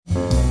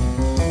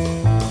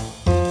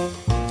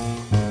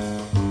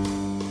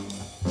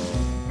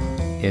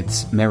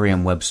It's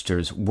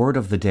Merriam-Webster's Word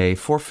of the Day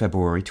for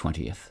February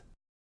 20th.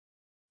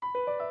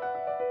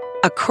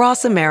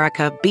 Across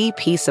America,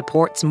 BP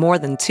supports more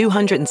than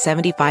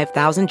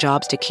 275,000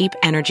 jobs to keep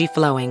energy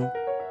flowing.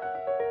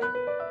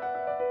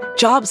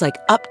 Jobs like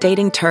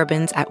updating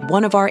turbines at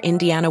one of our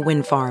Indiana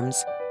wind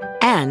farms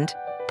and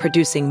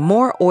producing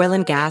more oil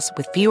and gas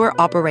with fewer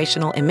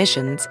operational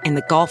emissions in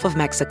the Gulf of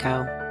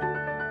Mexico.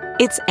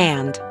 It's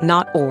and,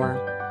 not or.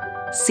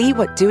 See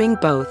what doing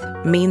both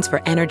means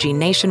for energy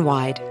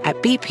nationwide at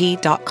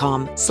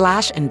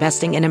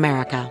bp.com/investing in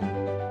America.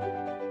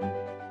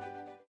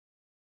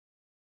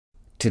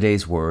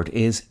 Today's word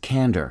is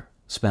candor,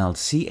 spelled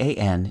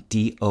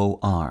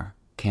C-A-N-D-O-R.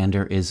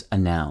 Candor is a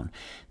noun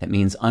that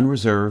means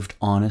unreserved,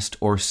 honest,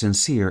 or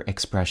sincere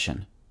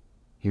expression.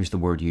 Here's the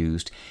word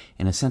used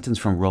in a sentence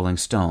from Rolling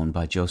Stone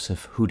by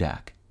Joseph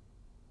Hudak.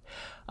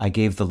 I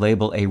gave the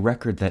label a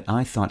record that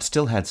I thought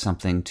still had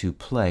something to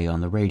play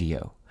on the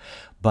radio.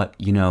 But,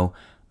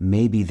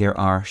 maybe there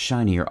are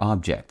shinier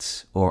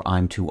objects, or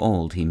I'm too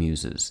old, he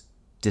muses.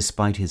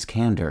 Despite his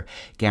candor,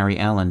 Gary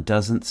Allan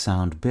doesn't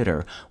sound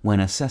bitter when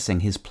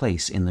assessing his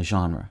place in the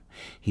genre.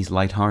 He's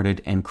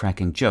lighthearted and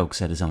cracking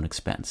jokes at his own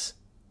expense.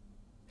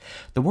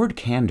 The word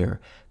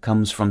candor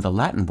comes from the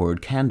Latin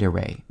word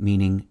candere,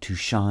 meaning to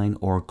shine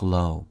or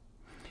glow.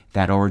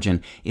 That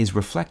origin is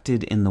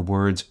reflected in the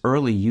word's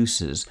early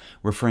uses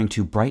referring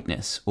to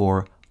brightness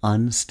or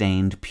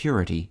unstained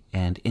purity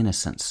and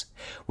innocence,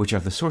 which are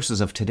the sources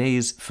of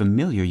today's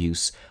familiar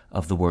use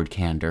of the word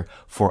candor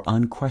for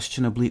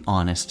unquestionably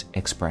honest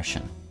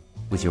expression.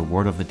 With your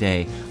Word of the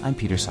Day, I'm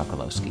Peter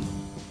Sokolowski.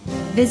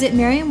 Visit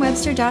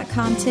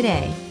Merriam-Webster.com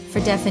today for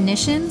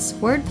definitions,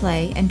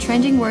 wordplay, and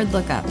trending word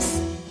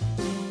lookups.